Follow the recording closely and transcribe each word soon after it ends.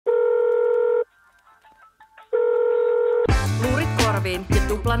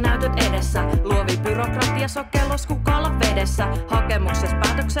tuplanäytöt edessä. Luovi byrokratia sokellos kukalla vedessä. Hakemuksessa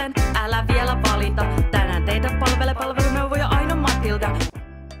päätökseen, älä vielä valinta. Tänään teitä palveluneuvoja Aino Matilda.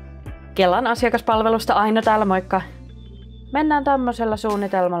 Kelan asiakaspalvelusta Aino täällä, moikka! Mennään tämmöisellä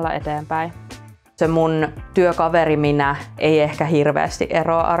suunnitelmalla eteenpäin. Se mun työkaveri minä ei ehkä hirveästi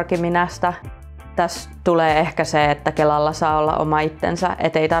eroa arkiminästä. Tässä tulee ehkä se, että Kelalla saa olla oma itsensä,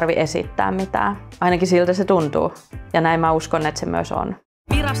 ettei tarvi esittää mitään. Ainakin siltä se tuntuu. Ja näin mä uskon, että se myös on.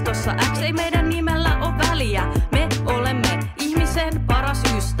 Virastossa X ei meidän nimellä ole väliä. Me olemme ihmisen paras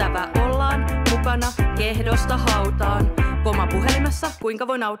ystävä. Ollaan mukana kehdosta hautaan. Koma puhelimessa, kuinka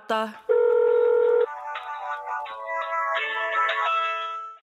voin auttaa?